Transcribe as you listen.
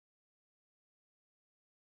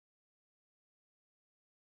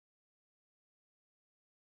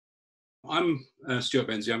I'm Stuart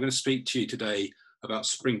Benzie. I'm going to speak to you today about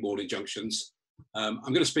Springboard Injunctions. I'm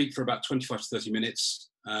going to speak for about 25 to 30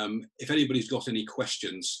 minutes. If anybody's got any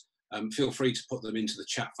questions, feel free to put them into the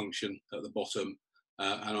chat function at the bottom,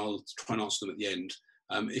 and I'll try and answer them at the end.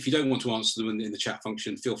 If you don't want to answer them in the chat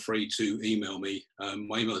function, feel free to email me.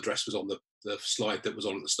 My email address was on the slide that was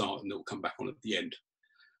on at the start, and it will come back on at the end.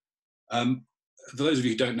 For those of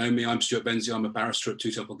you who don't know me, I'm Stuart Benzie. I'm a barrister at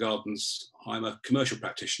 2 Temple Gardens. I'm a commercial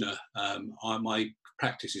practitioner. My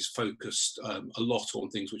practice is focused a lot on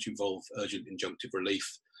things which involve urgent injunctive relief.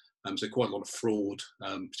 So quite a lot of fraud,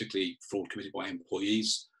 particularly fraud committed by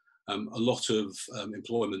employees. A lot of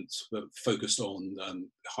employment focused on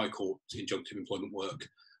High Court injunctive employment work,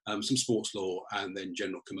 some sports law, and then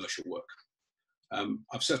general commercial work.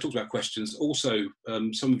 I've talked about questions. Also,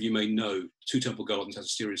 some of you may know 2 Temple Gardens has a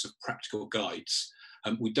series of practical guides.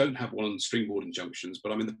 We don't have one on Springboard Injunctions,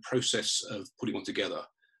 but I'm in the process of putting one together,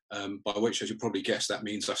 by which, as you'll probably guess, that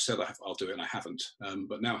means I've said I'll do it and I haven't.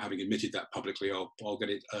 But now, having admitted that publicly, I'll get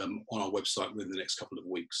it on our website within the next couple of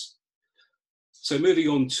weeks. So moving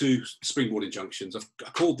on to Springboard Injunctions, I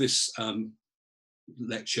called this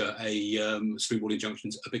lecture Springboard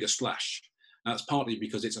Injunctions, a bigger splash. And that's partly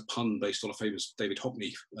because it's a pun based on a famous David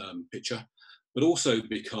Hockney picture, but also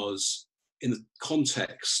because in the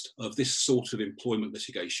context of this sort of employment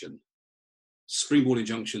litigation, Springboard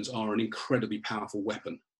Injunctions are an incredibly powerful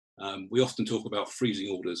weapon. We often talk about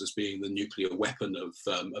freezing orders as being the nuclear weapon of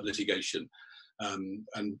litigation,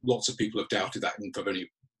 and lots of people have doubted that for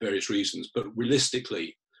various reasons. But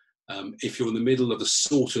realistically, if you're in the middle of the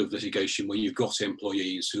sort of litigation where you've got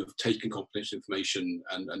employees who have taken confidential information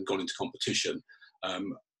and gone into competition,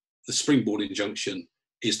 the Springboard Injunction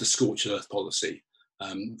is the scorched earth policy.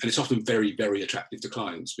 And it's often very, very attractive to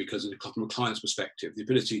clients because from a client's perspective, the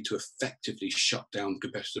ability to effectively shut down the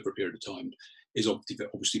competitor for a period of time is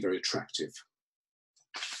obviously very attractive.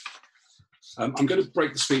 I'm going to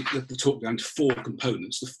break the talk down to 4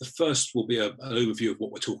 components. The first will be an overview of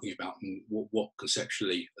what we're talking about and what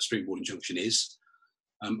conceptually a Springboard Injunction is.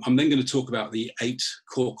 I'm then going to talk about the 8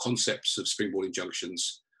 core concepts of Springboard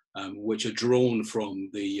Injunctions, which are drawn from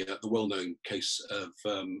the well-known case of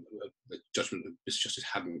the judgment of Mr. Justice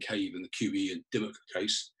Haddon Cave and the QE and Dimmock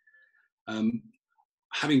case.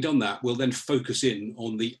 Having done that, we'll then focus in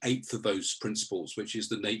on the 8th of those principles, which is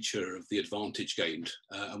the nature of the advantage gained.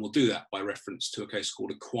 And we'll do that by reference to a case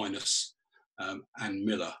called Aquinas and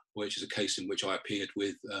Miller, which is a case in which I appeared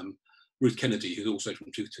with Ruth Kennedy, who's also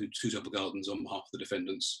from 2 Temple Gardens on behalf of the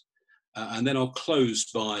defendants. And then I'll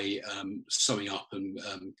close by summing up and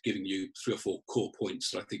giving you 3 or 4 core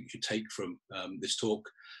points that I think you should take from this talk.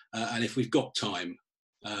 And if we've got time,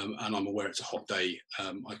 and I'm aware it's a hot day,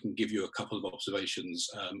 I can give you a couple of observations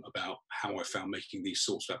about how I found making these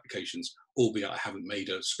sorts of applications, albeit I haven't made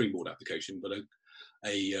a Springboard application, but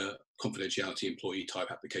a confidentiality employee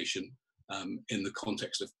type application in the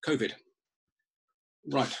context of COVID.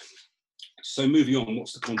 Right, so moving on,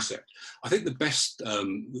 what's the concept? I think the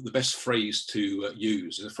best phrase to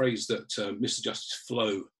use is a phrase that Mr. Justice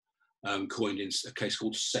Flo coined in a case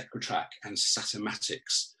called Secretrack and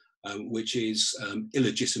Satomatics, which is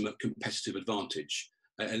illegitimate competitive advantage.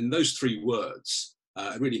 And those 3 words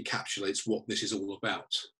really encapsulates what this is all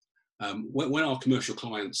about. When our commercial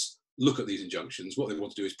clients look at these injunctions, what they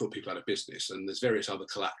want to do is put people out of business, and there's various other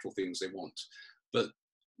collateral things they want. But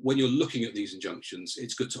when you're looking at these injunctions,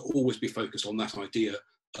 it's good to always be focused on that idea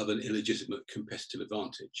of an illegitimate competitive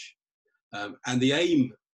advantage. And the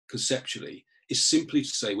aim, conceptually, is simply to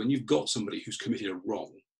say when you've got somebody who's committed a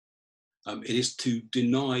wrong, it is to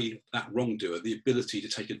deny that wrongdoer the ability to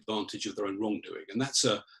take advantage of their own wrongdoing. And that's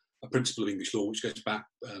a principle of English law which goes back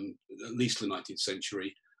at least to the 19th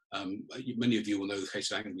century. Many of you will know the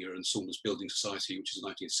case of Anglia and Saunders Building Society, which is a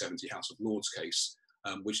 1970 House of Lords case,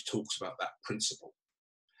 which talks about that principle.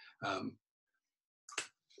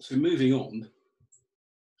 So moving on,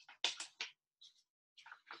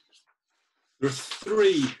 there are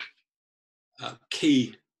 3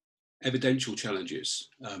 key evidential challenges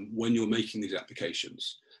when you're making these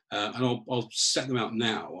applications. And I'll set them out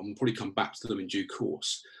now. I'll probably come back to them in due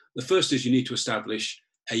course. The first is you need to establish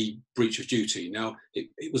a breach of duty. Now,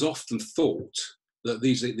 it was often thought that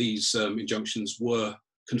these injunctions were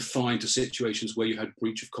confined to situations where you had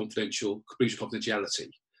breach of confidentiality.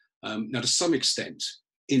 Now, to some extent,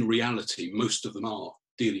 in reality, most of them are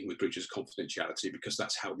dealing with breaches of confidentiality because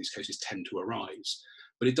that's how these cases tend to arise.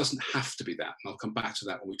 But it doesn't have to be that, and I'll come back to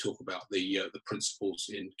that when we talk about the principles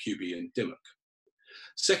in QB and Dimmock.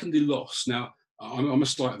 Secondly, loss. Now, I'm a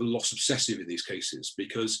slight of a loss obsessive in these cases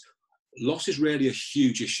because loss is rarely a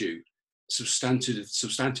huge issue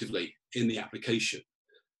substantively in the application.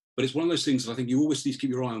 But it's one of those things that I think you always need to keep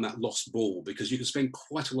your eye on that lost ball, because you can spend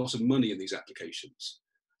quite a lot of money in these applications.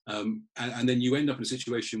 And then you end up in a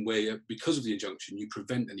situation where, because of the injunction, you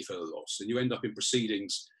prevent any further loss, and you end up in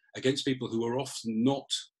proceedings against people who are often not,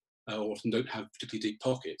 or often don't have particularly deep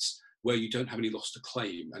pockets, where you don't have any loss to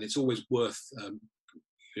claim. And it's always worth,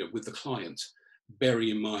 with the client, bearing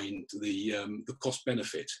in mind the cost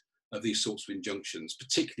benefit of these sorts of injunctions,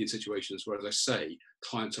 particularly in situations where, as I say,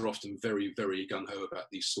 clients are often very, very gung-ho about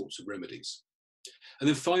these sorts of remedies. And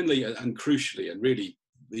then finally, and crucially, and really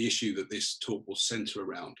the issue that this talk will centre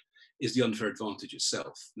around, is the unfair advantage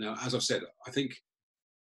itself. Now, as I've said, I think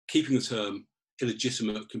keeping the term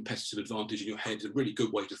illegitimate competitive advantage in your head is a really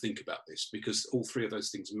good way to think about this, because all three of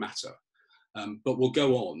those things matter. But we'll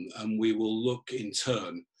go on and we will look in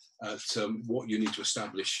turn at what you need to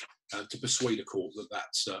establish to persuade a court that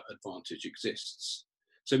that advantage exists.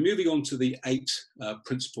 So moving on to the 8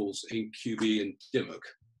 principles in QB and DIMOC.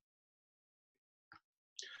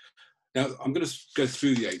 Now, I'm going to go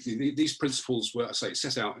through the 8. These principles were, I say,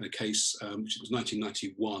 set out in a case which was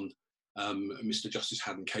 1991. Mr. Justice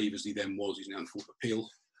Haddon Cave, as he then was, he's now in Court of Appeal.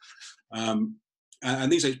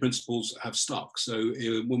 And these 8 principles have stuck. So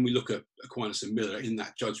when we look at Aquinas and Miller, in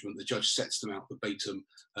that judgment, the judge sets them out verbatim,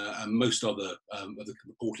 and most other of the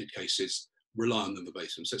reported cases rely on them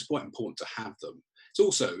verbatim. So it's quite important to have them. It's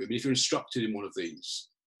also, I mean, if you're instructed in one of these,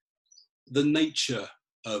 the nature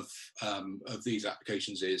of these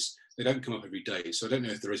applications is they don't come up every day. So I don't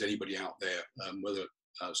know if there is anybody out there, whether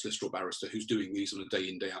solicitor or barrister, who's doing these on a day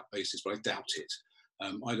in, day out basis, but I doubt it.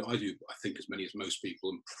 I do, I think, as many as most people,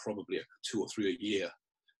 and probably 2 or 3 a year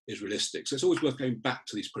is realistic. So it's always worth going back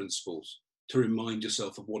to these principles to remind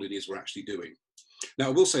yourself of what it is we're actually doing. Now, I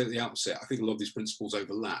will say at the outset, I think a lot of these principles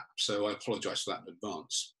overlap, so I apologise for that in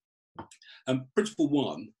advance. Principle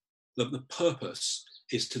 1, the purpose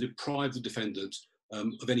is to deprive the defendant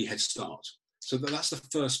of any head start. So that's the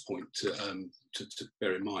first point to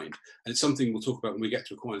bear in mind. And it's something we'll talk about when we get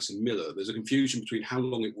to Aquinas and Miller. There's a confusion between how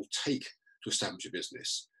long it will take to establish a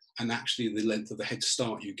business and actually the length of the head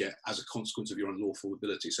start you get as a consequence of your unlawful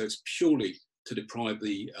ability. So it's purely to deprive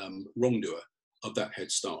the wrongdoer of that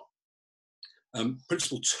head start.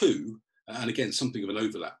 Principle 2, and again, something of an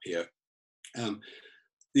overlap here,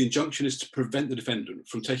 the injunction is to prevent the defendant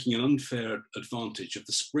from taking an unfair advantage of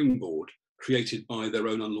the springboard created by their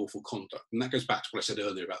own unlawful conduct. And that goes back to what I said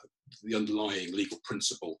earlier about the underlying legal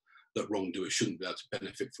principle that wrongdoers shouldn't be able to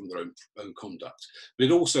benefit from their own conduct. But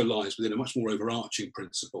it also lies within a much more overarching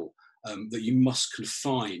principle that you must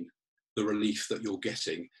confine the relief that you're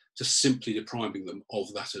getting to simply depriving them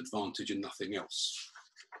of that advantage and nothing else.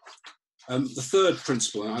 The third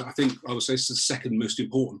principle, and I think I would say it's the second most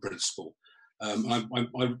important principle, I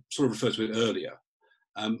sort of referred to it earlier.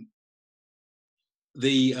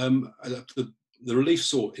 The relief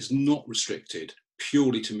sought is not restricted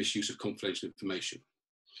purely to misuse of confidential information.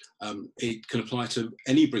 It can apply to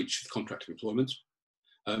any breach of contract of employment.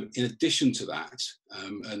 In addition to that,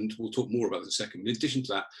 and we'll talk more about it in a second, in addition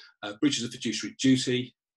to that, breaches of fiduciary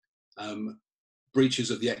duty,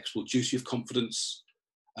 breaches of the equitable duty of confidence,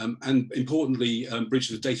 and importantly,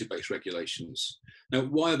 breaches of database regulations. Now,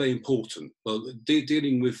 why are they important? Well,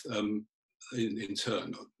 dealing with, in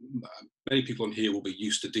turn, many people on here will be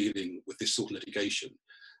used to dealing with this sort of litigation.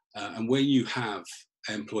 And when you have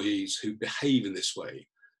employees who behave in this way,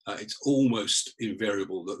 it's almost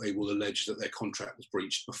invariable that they will allege that their contract was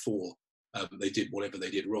breached before they did whatever they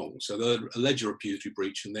did wrong. So they'll allege a repudiatory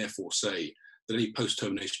breach and therefore say that any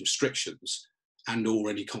post-termination restrictions and or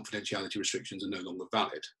any confidentiality restrictions are no longer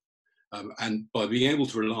valid. And by being able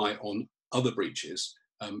to rely on other breaches,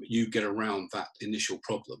 you get around that initial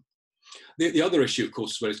problem. The other issue, of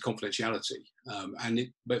course, is where it's confidentiality.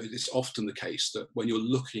 But it's often the case that when you're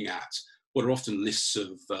looking at what are often lists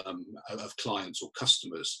of clients or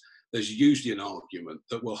customers, there's usually an argument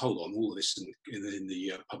that, well, hold on, all of this in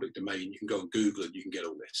the public domain, you can go and Google and you can get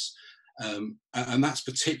all this. And that's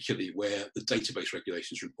particularly where the database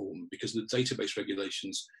regulations are important, because in the database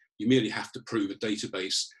regulations, you merely have to prove a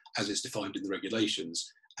database as it's defined in the regulations.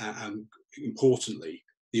 And importantly,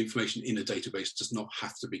 the information in a database does not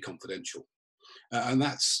have to be confidential. And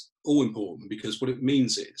that's all important, because what it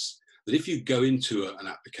means is that if you go into an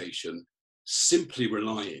application simply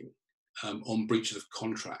relying on breaches of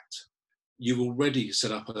contract, you've already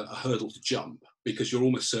set up a hurdle to jump, because you're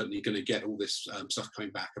almost certainly going to get all this stuff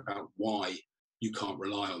coming back about why you can't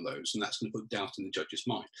rely on those, and that's going to put doubt in the judge's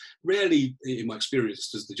mind. Rarely, in my experience,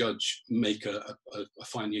 does the judge make a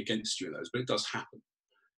finding against you in those, but it does happen.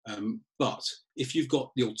 But if you've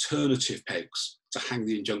got the alternative pegs to hang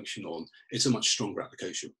the injunction on, it's a much stronger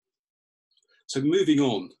application. So moving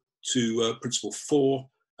on to principle 4,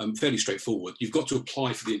 fairly straightforward. You've got to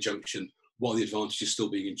apply for the injunction while the advantage is still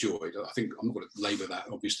being enjoyed. I think I'm not going to labour that.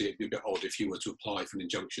 Obviously, it'd be a bit odd if you were to apply for an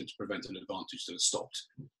injunction to prevent an advantage that has stopped.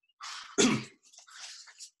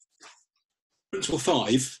 Principle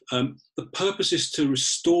 5, the purpose is to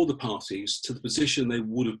restore the parties to the position they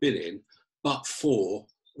would have been in, but for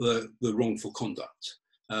the wrongful conduct.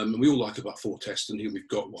 And we all like a but-for test, and here we've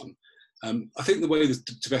got one. I think the way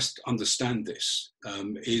to best understand this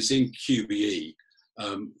is in QBE,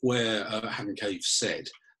 where Haddon Cave said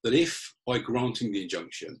that if, by granting the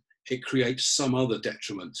injunction, it creates some other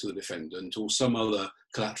detriment to the defendant or some other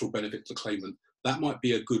collateral benefit to the claimant, that might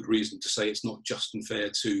be a good reason to say it's not just and fair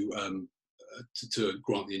to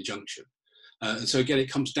grant the injunction. And so again,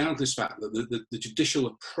 it comes down to this fact that the judicial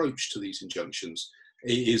approach to these injunctions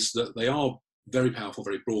is that they are very powerful,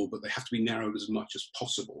 very broad, but they have to be narrowed as much as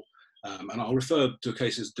possible. And I'll refer to a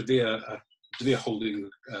case as De Vere Holding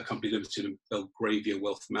Company Limited and Belgravia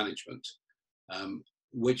Wealth Management,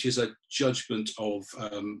 which is a judgment of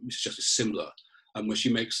Mrs. Justice Simler, where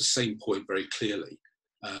she makes the same point very clearly.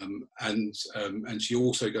 And she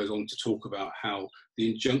also goes on to talk about how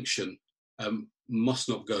the injunction must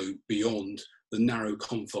not go beyond the narrow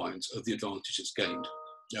confines of the advantage that's gained.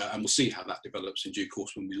 And we'll see how that develops in due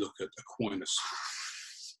course when we look at Aquinas.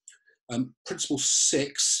 Principle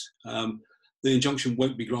 6, the injunction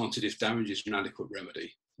won't be granted if damage is an inadequate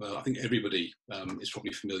remedy. Well, I think everybody is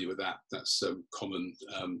probably familiar with that. That's common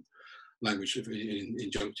language in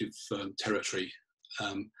injunctive territory.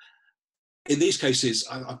 In these cases,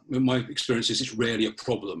 my experience is it's rarely a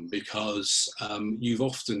problem because you've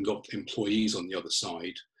often got employees on the other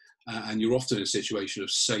side, and you're often in a situation of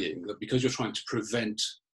saying that because you're trying to prevent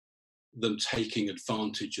them taking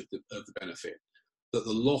advantage of the benefit, that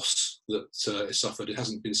the loss that is suffered, it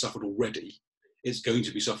hasn't been suffered already, it's going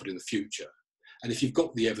to be suffered in the future. And if you've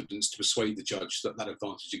got the evidence to persuade the judge that that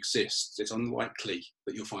advantage exists, it's unlikely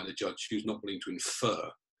that you'll find a judge who's not willing to infer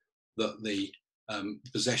that the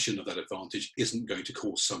possession of that advantage isn't going to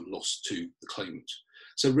cause some loss to the claimant.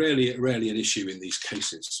 So rarely an issue in these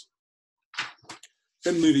cases.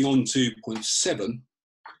 Then moving on to point 7,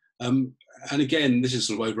 and again, this is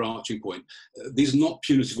sort of overarching point. These are not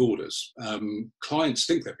punitive orders. Clients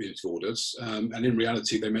think they're punitive orders, and in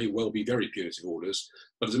reality, they may well be very punitive orders,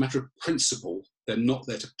 but as a matter of principle, they're not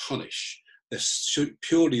there to punish. They're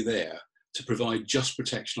purely there to provide just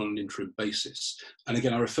protection on an interim basis. And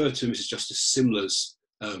again, I refer to Mrs. Justice Simler's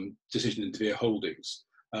decision in De Vere Holdings.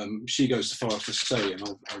 She goes so far as to say, and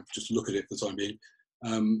I'll just look at it for the time being,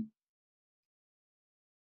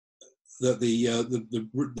 that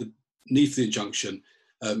the need for the injunction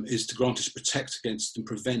is to grant it to protect against and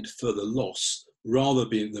prevent further loss, rather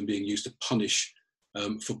than being used to punish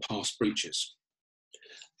for past breaches.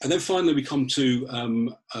 And then finally we come to, I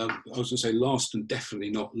was going to say last and definitely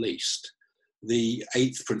not least, the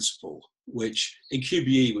 8th principle, which in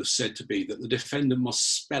QBE was said to be that the defendant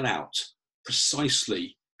must spell out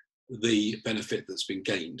precisely the benefit that's been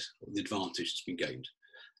gained, or the advantage that's been gained.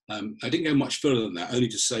 I didn't go much further than that, only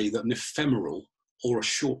to say that an ephemeral or a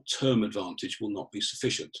short-term advantage will not be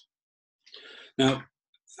sufficient. Now,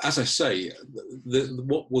 as I say,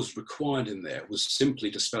 what was required in there was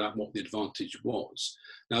simply to spell out what the advantage was.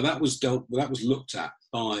 Now that was looked at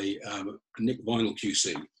by Nick Vinyl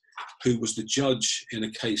QC, who was the judge in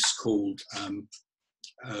a case called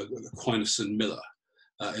Aquinas and Miller,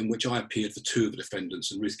 in which I appeared for 2 of the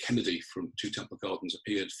defendants, and Ruth Kennedy from 2 Temple Gardens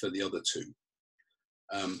appeared for the other 2.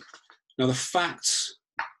 Now the facts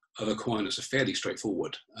of Aquinas are fairly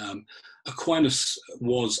straightforward. Aquinas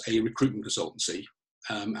was a recruitment consultancy,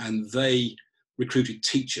 and they recruited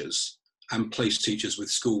teachers and placed teachers with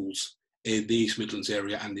schools in the East Midlands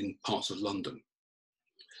area and in parts of London.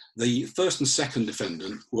 The first and second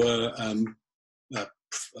defendant were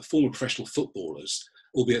former professional footballers,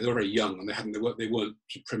 albeit they were very young and they weren't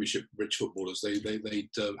Premiership rich footballers. They'd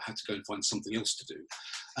had to go and find something else to do,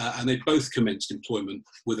 and they both commenced employment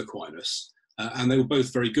with Aquinas, and they were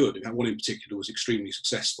both very good. In fact, one in particular was extremely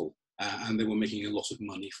successful, and they were making a lot of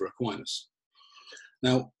money for Aquinas.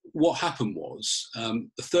 Now, what happened was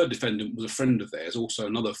the third defendant was a friend of theirs, also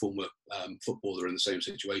another former footballer in the same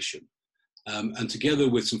situation. And together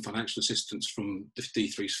with some financial assistance from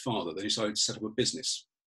D3's father, they decided to set up a business.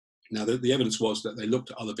 Now, the evidence was that they looked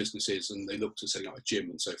at other businesses and they looked at setting up a gym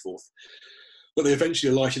and so forth. But they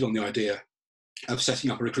eventually alighted on the idea of setting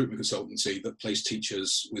up a recruitment consultancy that placed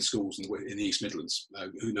teachers with schools in the East Midlands.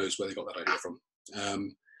 Who knows where they got that idea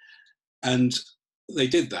from. And they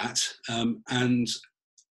did that. And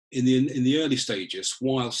in the early stages,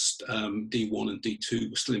 whilst D1 and D2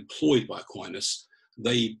 were still employed by Aquinas,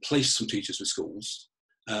 they placed some teachers with schools,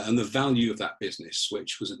 and the value of that business,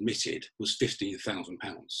 which was admitted, was £15,000.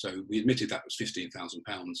 So we admitted that was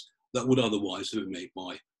 £15,000 that would otherwise have been made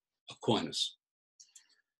by Aquinas.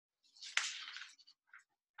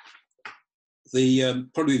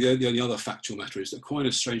 Probably the only other factual matter is that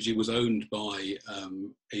Aquinas, strangely, was owned by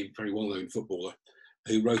a very well-known footballer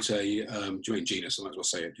who wrote Jermaine Genus, I might as well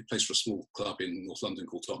say it. He plays for a small club in North London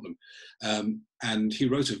called Tottenham. And he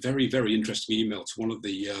wrote a very, very interesting email to one of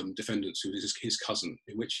the defendants, who is his cousin,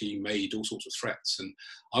 in which he made all sorts of threats. And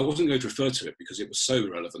I wasn't going to refer to it because it was so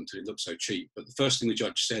irrelevant and it looked so cheap. But the first thing the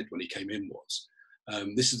judge said when he came in was,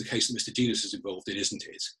 this is the case that Mr. Genus is involved in, isn't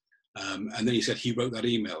it? And then he said he wrote that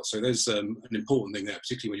email. So there's an important thing there,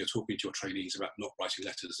 particularly when you're talking to your trainees about not writing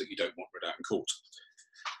letters that you don't want read out in court.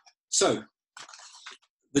 So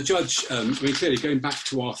the judge, clearly going back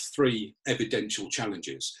to our three evidential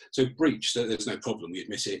challenges. So breach, there's no problem, we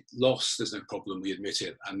admit it. Loss, there's no problem, we admit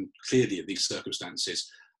it. And clearly in these circumstances,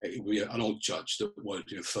 it would be an odd judge that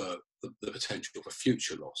won't infer the potential for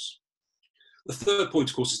future loss. The third point,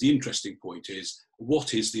 of course, is the interesting point, is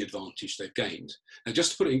what is the advantage they've gained? And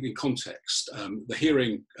just to put it in context, the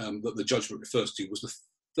hearing that the judgment refers to was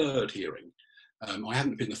the third hearing. I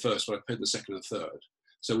hadn't been the first, but I've been the second and third.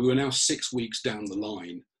 So we were now 6 weeks down the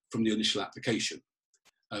line from the initial application.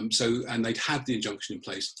 And they'd had the injunction in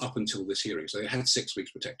place up until this hearing. So they had 6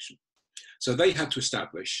 weeks protection. So they had to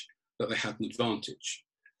establish that they had an advantage.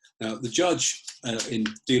 Now, the judge, in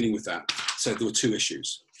dealing with that, said there were two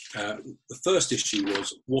issues. The first issue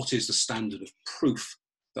was, what is the standard of proof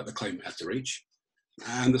that the claimant had to reach?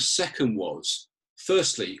 And the second was,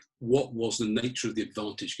 firstly, what was the nature of the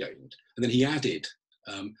advantage gained? And then he added,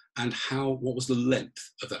 what was the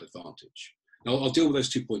length of that advantage? Now, I'll deal with those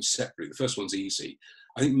 2 points separately. The first one's easy.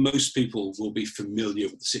 I think most people will be familiar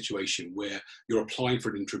with the situation where you're applying for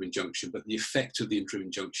an interim injunction, but the effect of the interim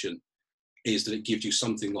injunction is that it gives you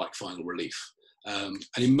something like final relief. And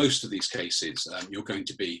in most of these cases, you're going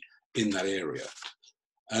to be in that area.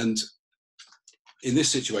 And in this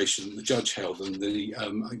situation, the judge held, and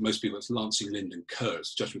I think most people, it's Lansing, Linden,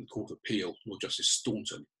 Kurz, judgment of the Court of Appeal, Lord Justice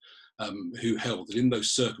Staunton, who held that in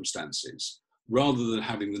those circumstances, rather than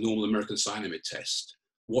having the normal American cyanamide test,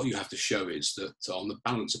 what you have to show is that on the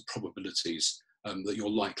balance of probabilities, that you're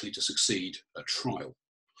likely to succeed at trial.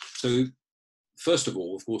 So first of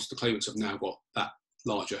all, of course, the claimants have now got that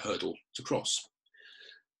larger hurdle to cross.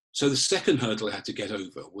 So the second hurdle they had to get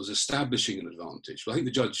over was establishing an advantage. Well, I think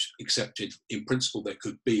the judge accepted, in principle, there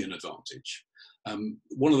could be an advantage.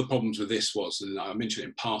 One of the problems with this was, and I mentioned it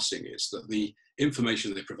in passing, is that the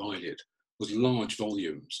information they provided was large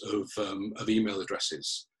volumes of email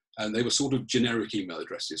addresses. And they were sort of generic email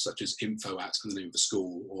addresses, such as info@ and the name of the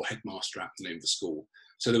school, or headmaster at the name of the school.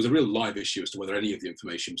 So there was a real live issue as to whether any of the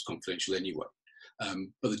information was confidential anyway.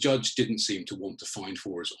 But the judge didn't seem to want to fine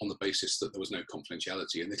for us on the basis that there was no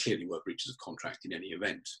confidentiality, and there clearly were breaches of contract in any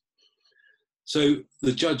event. So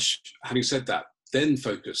the judge, having said that, then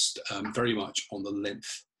focused very much on the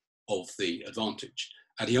length of the advantage.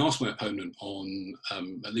 And he asked my opponent on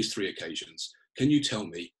at least 3 occasions, can you tell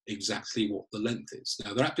me exactly what the length is?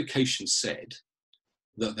 Now, their application said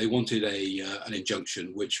that they wanted an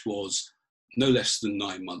injunction which was no less than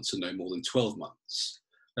 9 months and no more than 12 months.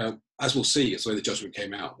 Now, as we'll see, as the way the judgment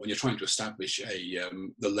came out, when you're trying to establish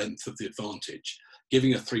the length of the advantage,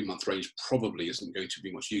 giving a 3-month range probably isn't going to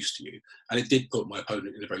be much use to you. And it did put my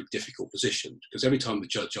opponent in a very difficult position, because every time the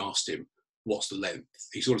judge asked him, what's the length?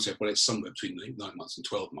 He sort of said, well, it's somewhere between 9 months and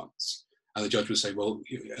 12 months. And the judge would say, well,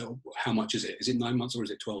 how much is it? Is it 9 months or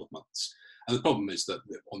is it 12 months? And the problem is that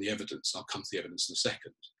on the evidence, I'll come to the evidence in a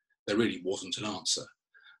second, there really wasn't an answer.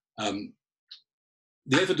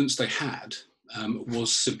 The evidence they had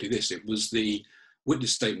was simply this. It was the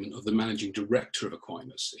witness statement of the managing director of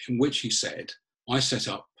Aquinas, in which he said, I set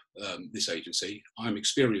up this agency. I'm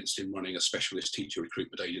experienced in running a specialist teacher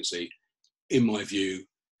recruitment agency. In my view,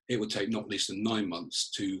 it would take not less than 9 months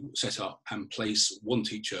to set up and place one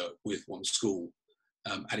teacher with one school,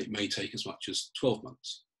 and it may take as much as 12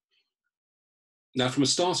 months. Now, from a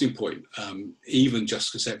starting point, even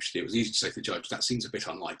just conceptually, it was easy to say to the judge, that seems a bit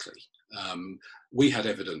unlikely. We had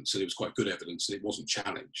evidence, and it was quite good evidence, and it wasn't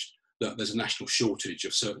challenged, that there's a national shortage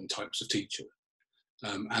of certain types of teacher.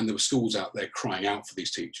 And there were schools out there crying out for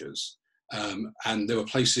these teachers. And there were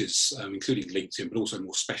places, including LinkedIn, but also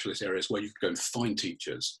more specialist areas where you could go and find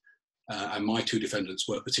teachers. And my 2 defendants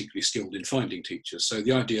were particularly skilled in finding teachers. So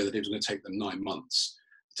the idea that it was going to take them 9 months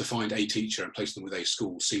to find a teacher and place them with a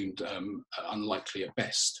school seemed unlikely at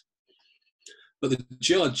best. But the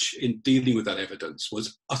judge, in dealing with that evidence,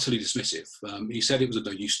 was utterly dismissive. He said it was of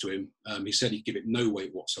no use to him. He said he'd give it no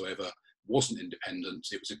weight whatsoever. wasn't independent,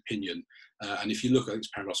 it was opinion. And if you look at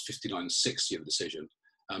paragraphs 59 and 60 of the decision,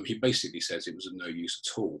 he basically says it was of no use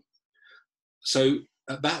at all. So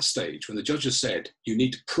at that stage, when the judge has said you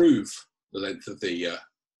need to prove the length of the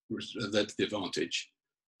advantage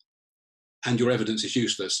and your evidence is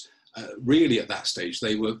useless, really at that stage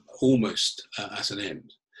they were almost at an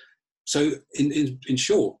end. So in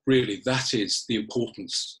short, really, that is the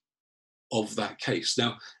importance of that case.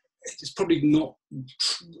 Now, it's probably not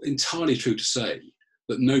entirely true to say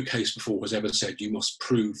that no case before has ever said you must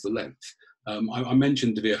prove the length. I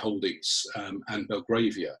mentioned De Vere Holdings and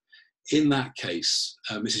Belgravia. In that case,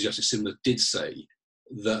 Mrs. Justice Simler did say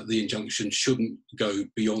that the injunction shouldn't go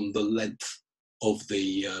beyond the length of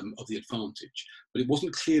the advantage, but it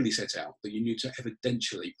wasn't clearly set out that you need to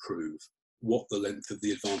evidentially prove what the length of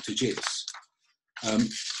the advantage is.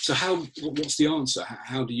 So what's the answer?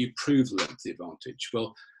 How do you prove the length of the advantage?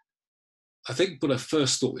 Well, I think when I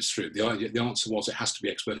first thought this through, the answer was it has to be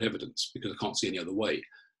expert evidence, because I can't see any other way.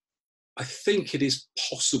 I think it is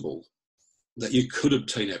possible that you could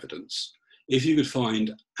obtain evidence if you could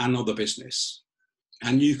find another business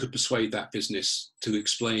and you could persuade that business to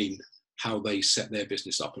explain how they set their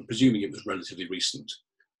business up, and presuming it was relatively recent.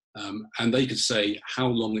 And they could say how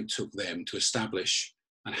long it took them to establish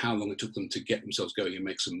and how long it took them to get themselves going and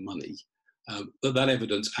make some money. But that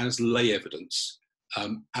evidence, as lay evidence,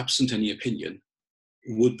 absent any opinion,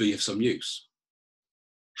 would be of some use.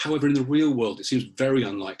 However, in the real world, it seems very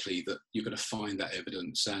unlikely that you're going to find that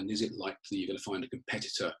evidence. And is it likely you're going to find a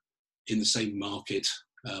competitor in the same market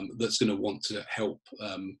that's going to want to help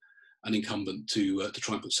an incumbent to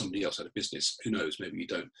try and put somebody else out of business? Who knows? Maybe you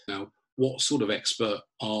don't. Now, what sort of expert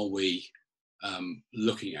are we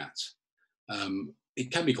looking at?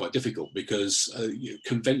 It can be quite difficult because,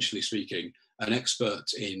 conventionally speaking, an expert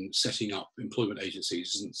in setting up employment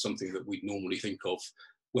agencies isn't something that we'd normally think of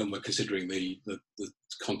when we're considering the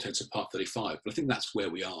contents of Part 35. But I think that's where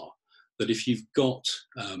we are, that if you've got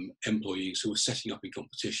employees who are setting up in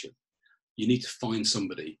competition, you need to find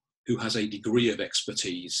somebody who has a degree of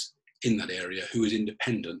expertise in that area, who is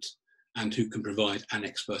independent and who can provide an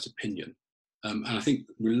expert opinion. And I think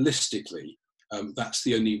realistically, that's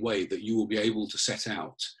the only way that you will be able to set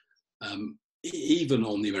out, even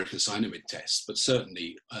on the American Cyanamid test, but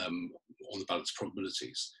certainly on the balanced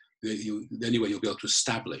probabilities, the only way you'll be able to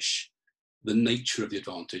establish the nature of the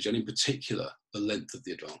advantage, and in particular, the length of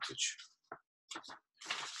the advantage.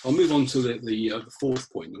 I'll move on to the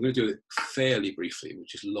fourth point. I'm going to do it fairly briefly,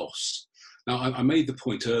 which is loss. Now, I made the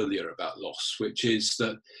point earlier about loss, which is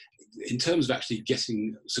that in terms of actually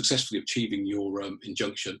successfully achieving your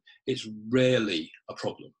injunction, it's rarely a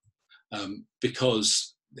problem,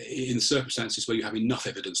 because in circumstances where you have enough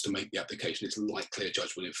evidence to make the application, it's likely a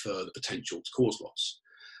judge will infer the potential to cause loss.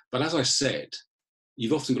 But as I said,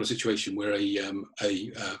 you've often got a situation where a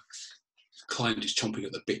client is chomping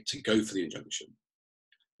at the bit to go for the injunction.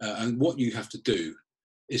 And what you have to do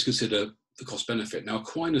is consider the cost benefit. Now,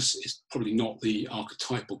 Aquinas is probably not the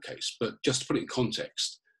archetypal case, but just to put it in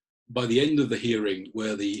context, by the end of the hearing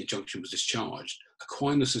where the injunction was discharged,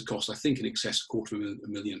 Aquinas has cost, I think, in excess of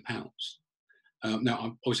 £250,000.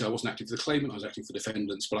 Now, obviously, I wasn't acting for the claimant, I was acting for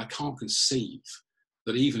defendants, but I can't conceive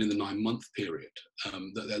that even in the 9-month period,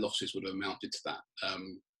 that their losses would have amounted to that,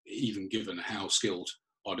 even given how skilled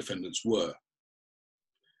our defendants were.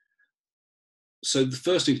 So the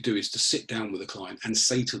first thing to do is to sit down with a client and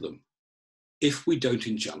say to them, if we don't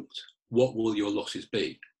injunct, what will your losses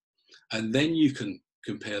be? And then you can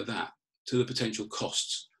compare that to the potential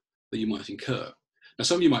costs that you might incur. Now,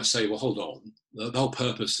 some of you might say, well, hold on, the whole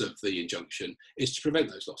purpose of the injunction is to prevent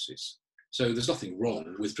those losses. So there's nothing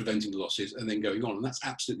wrong with preventing the losses and then going on, and that's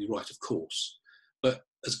absolutely right, of course. But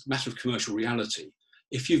as a matter of commercial reality,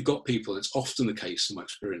 if you've got people, and it's often the case in my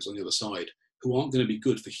experience on the other side, who aren't going to be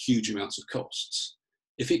good for huge amounts of costs,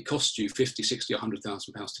 if it costs you 50, 60,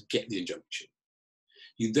 £100,000 to get the injunction,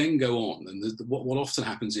 you then go on, and what often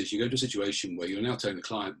happens is you go to a situation where you're now telling the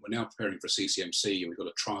client, we're now preparing for a CCMC and we've got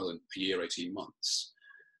a trial in a year, 18 months.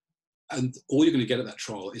 And all you're going to get at that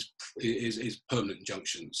trial is permanent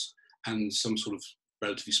injunctions and some sort of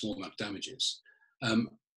relatively small amount of damages.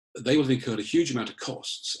 They will have incurred a huge amount of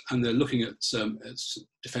costs, and they're looking at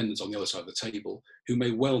defendants on the other side of the table who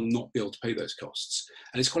may well not be able to pay those costs.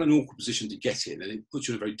 And it's quite an awkward position to get in, and it puts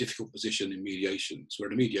you in a very difficult position in mediations, where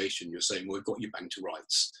in a mediation you're saying, well, we've got you banked to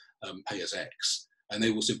rights, pay us X. And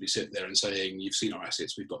they will simply sit there and saying, you've seen our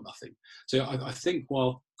assets, we've got nothing. So I think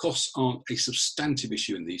while costs aren't a substantive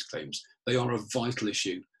issue in these claims, they are a vital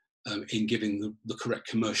issue in giving the correct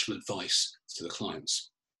commercial advice to the clients.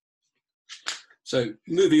 So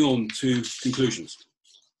moving on to conclusions.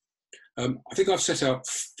 I think I've set out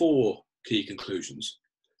 4 key conclusions.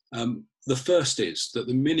 The first is that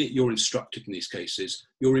the minute you're instructed in these cases,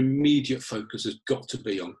 your immediate focus has got to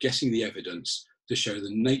be on getting the evidence to show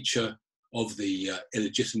the nature of the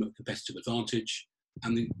illegitimate competitive advantage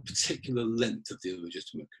and the particular length of the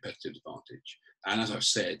illegitimate competitive advantage. And as I've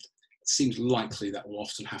said, it seems likely that will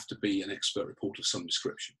often have to be an expert report of some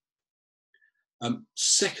description.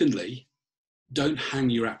 Secondly, don't hang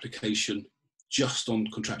your application just on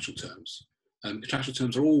contractual terms. Contractual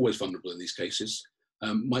terms are always vulnerable in these cases.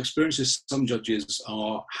 My experience is some judges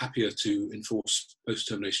are happier to enforce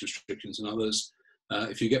post-termination restrictions than others.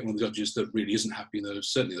 If you get one of the judges that really isn't happy, and there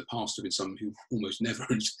certainly in the past have been some who almost never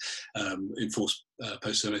enforce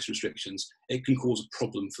post-termination restrictions, it can cause a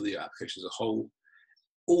problem for the application as a whole.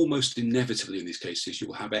 Almost inevitably in these cases, you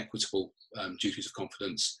will have equitable duties of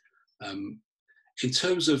confidence. In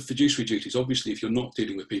terms of fiduciary duties, obviously, if you're not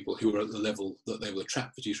dealing with people who are at the level that they will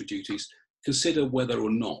attract fiduciary duties, consider whether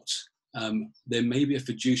or not there may be a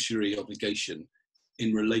fiduciary obligation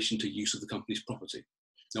in relation to use of the company's property.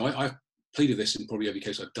 Now, I've pleaded this in probably every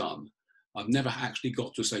case I've done. I've never actually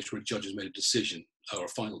got to a stage where a judge has made a decision or a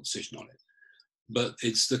final decision on it. But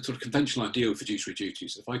it's the sort of conventional idea of fiduciary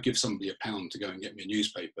duties. If I give somebody £1 to go and get me a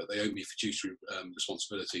newspaper, they owe me fiduciary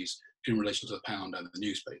responsibilities in relation to the £1 and the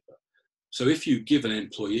newspaper. So if you give an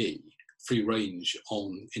employee free range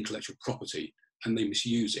on intellectual property and they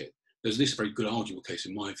misuse it, there's at least a very good arguable case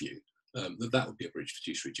in my view that would be a breach of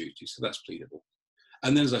fiduciary duty, so that's pleadable.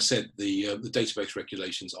 And then, as I said, the database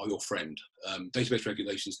regulations are your friend. Database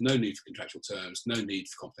regulations, no need for contractual terms, no need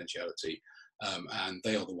for confidentiality, and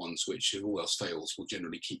they are the ones which, if all else fails, will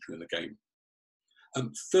generally keep you in the game.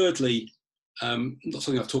 Thirdly, not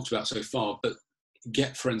something I've talked about so far, but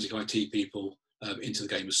get forensic IT people into the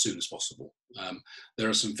game as soon as possible. There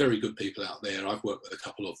are some very good people out there. I've worked with a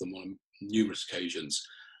couple of them on numerous occasions.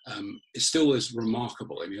 It still is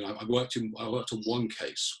remarkable. I mean, I worked on one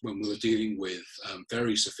case when we were dealing with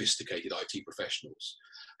very sophisticated IT professionals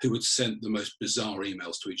who had sent the most bizarre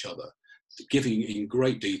emails to each other, giving in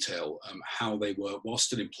great detail how they were, while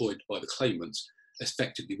still employed by the claimant,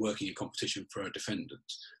 effectively working in competition for a defendant.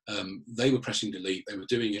 They were pressing delete. They were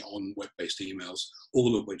doing it on web-based emails,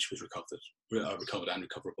 all of which was recovered and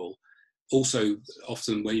recoverable. Also,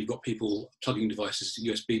 often when you've got people plugging devices,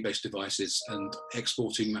 USB-based devices, and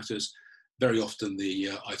exporting matters, very often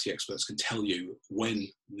the IT experts can tell you when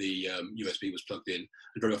the USB was plugged in,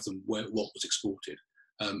 and very often what was exported.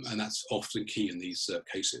 And that's often key in these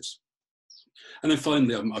cases. And then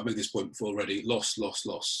finally, I've made this point before already, loss.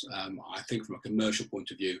 I think from a commercial point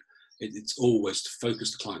of view, it's always to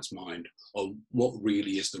focus the client's mind on what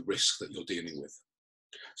really is the risk that you're dealing with.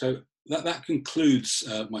 So that concludes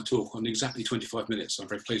my talk on exactly 25 minutes. So I'm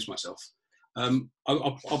very pleased with myself.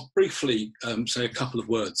 I'll briefly say a couple of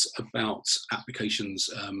words about applications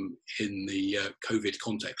in the COVID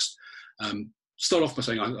context. Start off by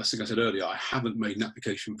saying, I think I said earlier, I haven't made an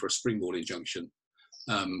application for a Springboard injunction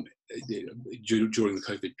during the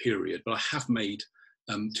COVID period, but I have made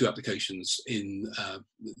 2 applications in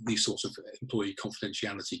these sorts of employee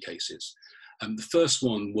confidentiality cases. The first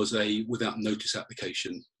one was a without notice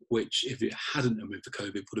application, which if it hadn't been for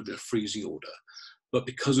COVID would have been a freezing order. But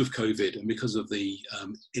because of COVID and because of the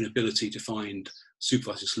inability to find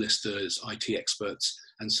supervisor solicitors, IT experts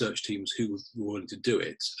and search teams who were willing to do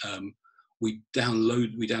it, we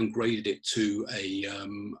downgraded it to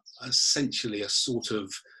essentially a sort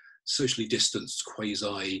of socially distanced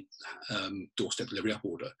quasi doorstep delivery up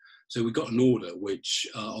order. So we got an order which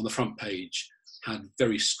on the front page had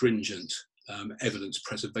very stringent evidence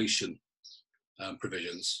preservation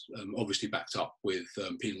provisions, obviously backed up with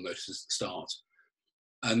penal notices at the start.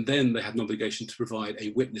 And then they had an obligation to provide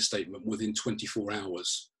a witness statement within 24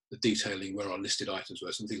 hours detailing where our listed items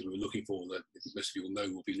were, some things we were looking for that most of you will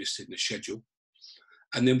know will be listed in a schedule.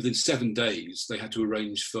 And then within 7 days, they had to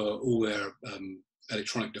arrange for all their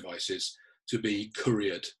electronic devices to be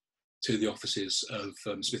couriered to the offices of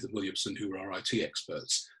Smith & Williamson, who are our IT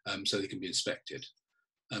experts, so they can be inspected.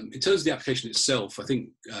 In terms of the application itself, I think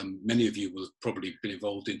many of you will have probably been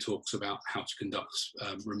involved in talks about how to conduct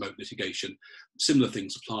remote litigation. Similar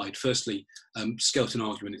things applied. Firstly, skeleton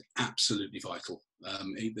argument is absolutely vital.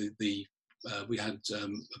 We had a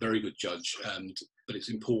very good judge, but it's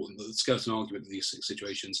important that the skeleton argument in these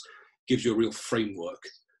situations gives you a real framework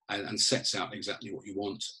and sets out exactly what you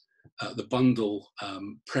want. The bundle,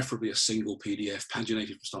 preferably a single PDF,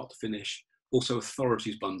 paginated from start to finish. Also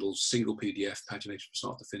authorities bundles, single PDF, paginated from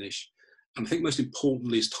start to finish. And I think most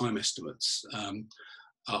importantly is time estimates.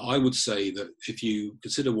 I would say that if you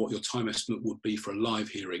consider what your time estimate would be for a live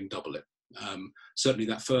hearing, double it. Certainly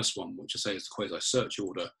that first one, which I say is the quasi-search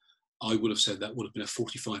order, I would have said that would have been a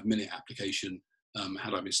 45-minute application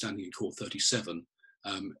had I been standing in court 37.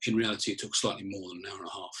 In reality, it took slightly more than an hour and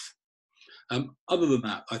a half. Other than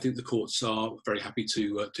that, I think the courts are very happy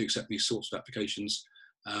to accept these sorts of applications.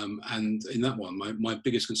 And in that one, my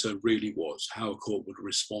biggest concern really was how a court would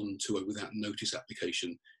respond to a without notice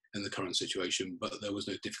application in the current situation, but there was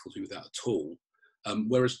no difficulty with that at all.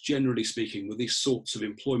 Whereas generally speaking, with these sorts of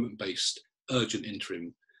employment-based urgent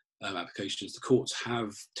interim applications, the courts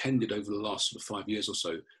have tended over the last sort of 5 years or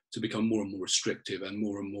so to become more and more restrictive and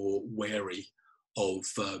more wary of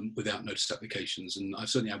without notice applications. And I've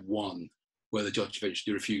certainly had one where the judge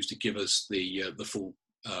eventually refused to give us the full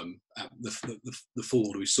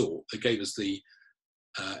order we sought. They gave us the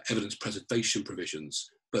evidence preservation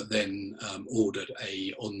provisions, but then ordered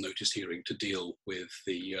a on-notice hearing to deal with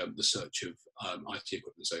the search of IT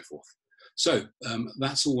equipment and so forth. So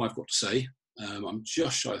that's all I've got to say. I'm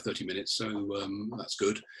just shy of 30 minutes, so that's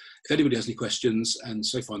good. If anybody has any questions, and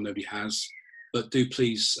so far nobody has, but do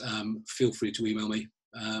please feel free to email me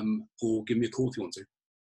or give me a call if you want to.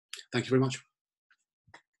 Thank you very much.